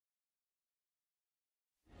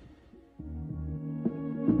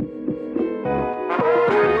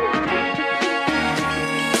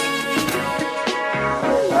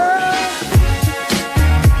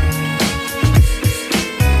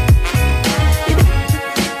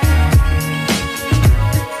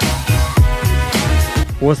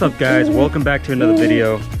What's up guys, welcome back to another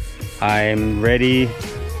video. I'm ready.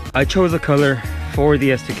 I chose a color for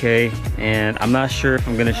the S2K and I'm not sure if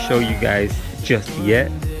I'm gonna show you guys just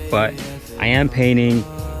yet, but I am painting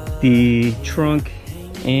the trunk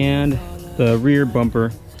and the rear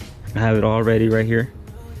bumper. I have it all ready right here.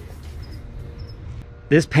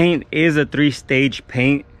 This paint is a 3-stage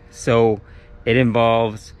paint, so it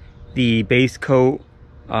involves the base coat.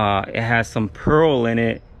 It has some pearl in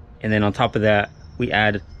it, and then on top of that we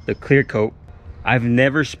add the clear coat. I've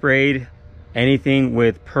never sprayed anything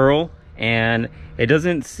with pearl, and it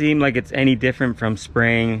doesn't seem like it's any different from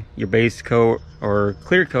spraying your base coat or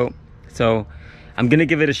clear coat. So I'm gonna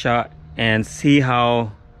give it a shot and see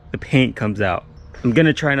how the paint comes out. I'm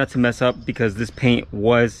gonna try not to mess up because this paint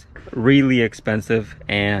was really expensive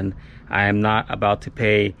and I am not about to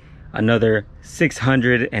pay another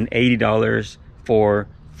 $680 for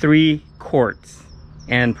 3 quarts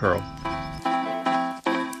and pearl.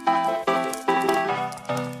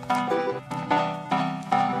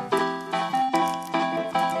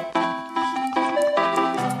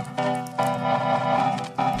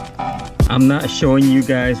 I'm not showing you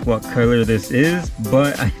guys what color this is,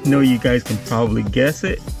 but I know you guys can probably guess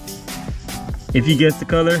it. If you guess the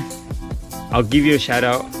color, I'll give you a shout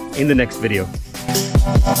out in the next video.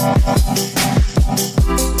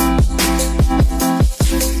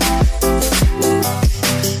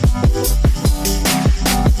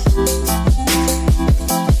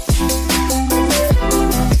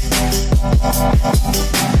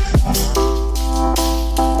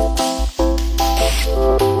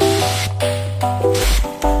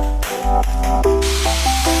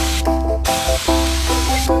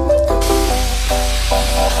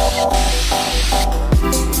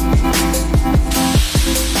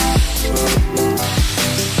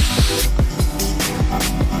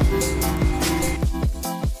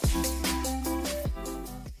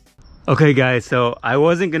 Okay guys, so I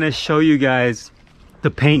wasn't gonna show you guys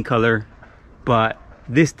the paint color, but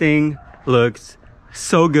this thing looks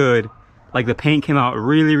so good. Like the paint came out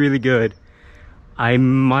really good. I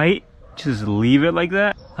might just leave it like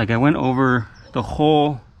that. Like I went over the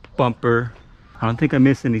whole bumper. I don't think I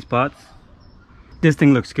missed any spots. This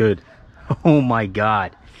thing looks good. Oh my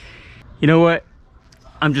god. You know what?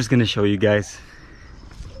 I'm just gonna show you guys.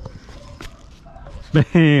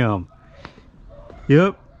 Bam.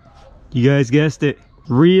 Yep. You guys guessed it.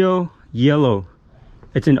 RIO Yellow.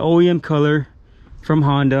 It's an OEM color from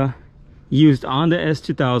Honda, used on the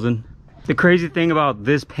S2000. The crazy thing about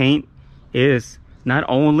this paint is not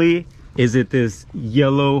only is it this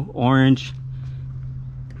yellow orange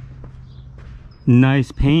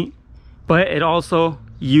nice paint, but it also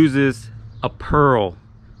uses a pearl,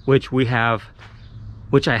 which I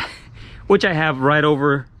have right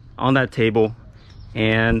over on that table,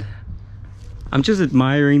 and I'm just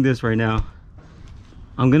admiring this right now.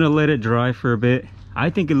 I'm gonna let it dry for a bit. I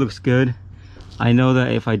think it looks good. I know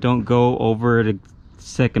that if I don't go over the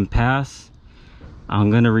second pass, I'm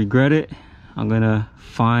gonna regret it. I'm gonna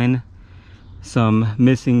find some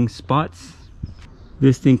missing spots.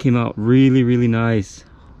 This thing came out really nice.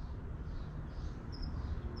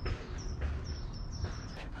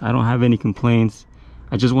 I don't have any complaints.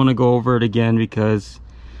 I just want to go over it again because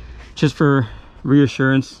just for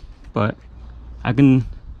reassurance, but I can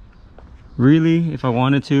really, if I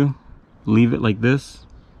wanted to, leave it like this.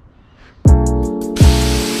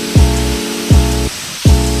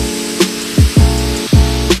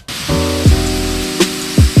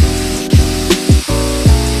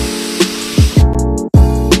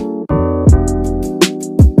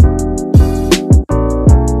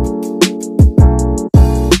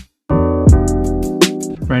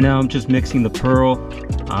 Right now I'm just mixing the pearl.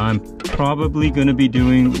 I'm probably gonna be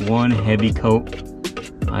doing one heavy coat.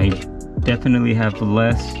 I definitely have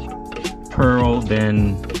less pearl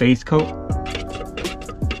than base coat,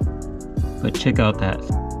 but check out that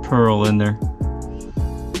pearl in there.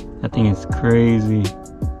 That thing is crazy.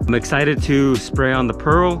 I'm excited to spray on the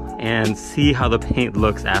pearl and see how the paint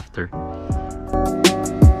looks after.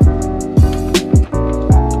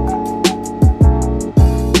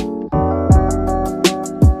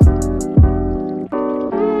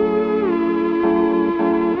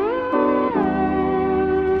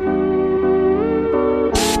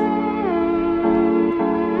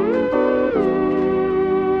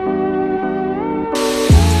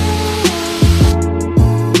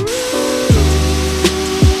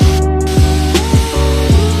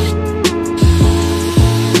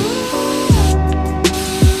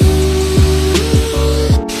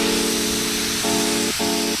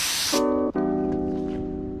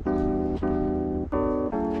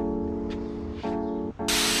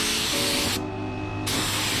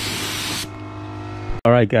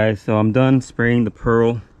 All right guys, so I'm done spraying the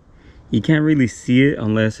pearl. You can't really see it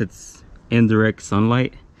unless it's in direct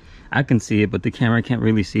sunlight. I can see it, but the camera can't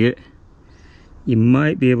really see it. You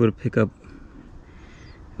might be able to pick up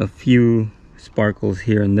a few sparkles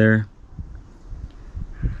here and there.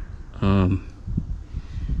 But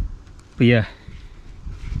yeah,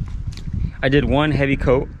 I did one heavy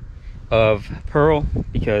coat of pearl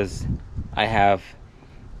because I have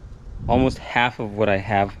almost half of what I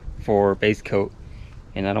have for base coat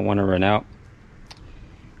and I don't want to run out.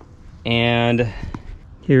 And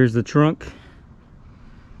here's the trunk.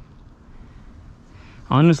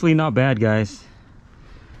 Honestly, not bad, guys.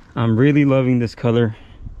 I'm really loving this color.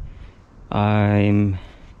 I'm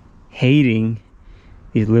hating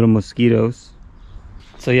these little mosquitoes.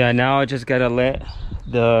 So yeah, now I just gotta let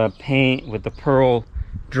the paint with the pearl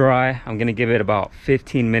dry. I'm gonna give it about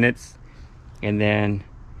 15 minutes, and then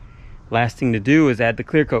last thing to do is add the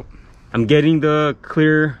clear coat. I'm getting the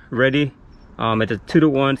clear ready. It's a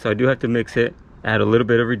 2-to-1, so I do have to mix it, add a little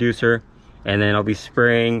bit of reducer, and then I'll be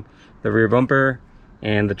spraying the rear bumper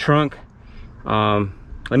and the trunk.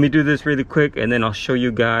 Let me do this really quick and then I'll show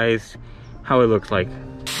you guys how it looks like.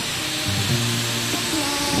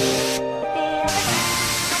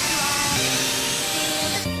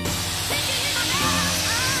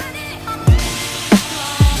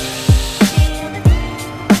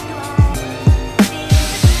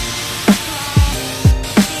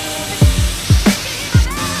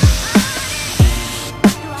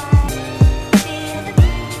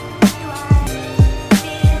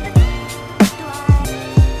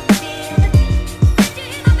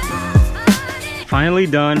 Finally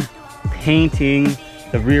done painting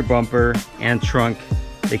the rear bumper and trunk.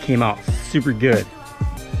 They came out super good.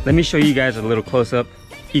 Let me show you guys a little close-up.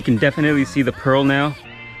 You can definitely see the pearl now.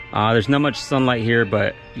 There's not much sunlight here,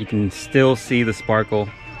 but you can still see the sparkle,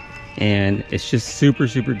 and it's just super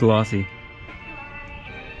glossy.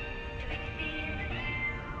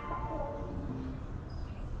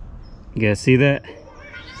 You guys see that?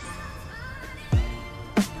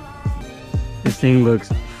 This thing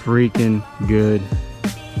looks freaking good.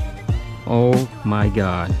 Oh my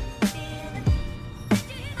god.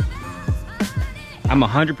 I'm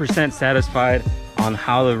 100% satisfied on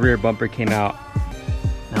how the rear bumper came out.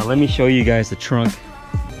 Now let me show you guys the trunk.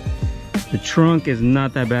 The trunk is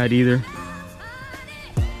not that bad either.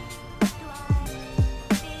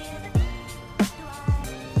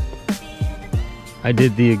 I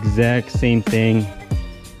did the exact same thing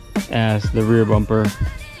as the rear bumper.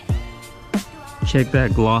 Check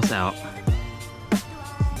that gloss out.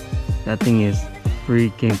 That thing is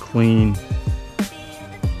freaking clean.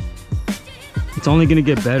 It's only gonna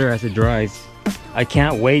get better as it dries. I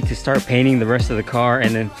can't wait to start painting the rest of the car,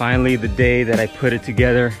 and then finally the day that I put it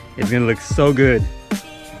together, it's gonna look so good.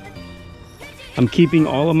 I'm keeping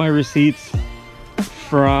all of my receipts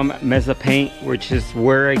from Mesa Paint, which is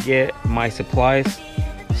where I get my supplies.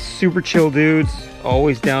 Super chill dudes,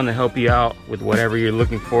 always down to help you out with whatever you're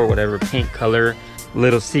looking for, whatever paint color.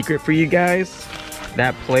 Little secret for you guys,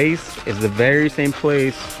 that place is the very same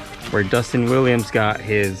place where Dustin Williams got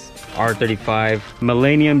his R35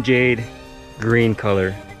 Millennium Jade green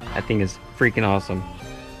color. That thing is freaking awesome.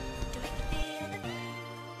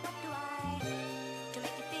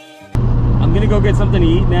 I'm gonna go get something to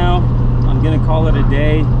eat now. I'm gonna call it a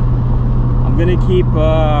day. I'm gonna keep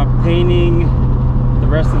painting the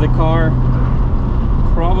rest of the car.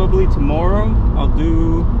 Probably tomorrow I'll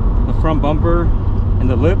do the front bumper and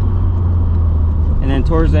the lip, and then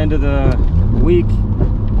towards the end of the week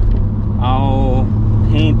I'll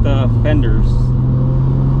paint the fenders.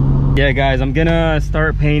 Yeah guys, I'm gonna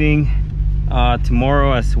start painting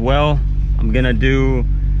tomorrow as well. I'm gonna do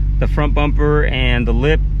the front bumper and the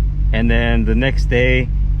lip, and then the next day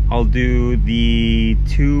I'll do the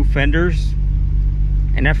 2 fenders,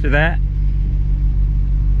 and after that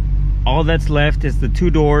all that's left is the 2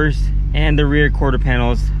 doors and the rear quarter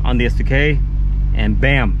panels on the S2K, and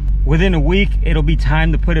bam, within a week it'll be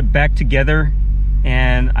time to put it back together,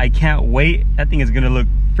 and I can't wait. That thing is gonna look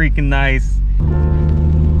freaking nice.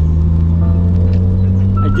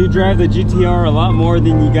 I do drive the GTR a lot more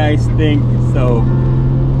than you guys think, so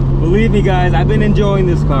believe me guys, I've been enjoying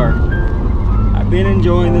this car. I've been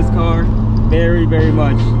enjoying this car very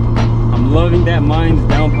much. I'm loving that Mines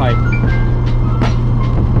downpipe.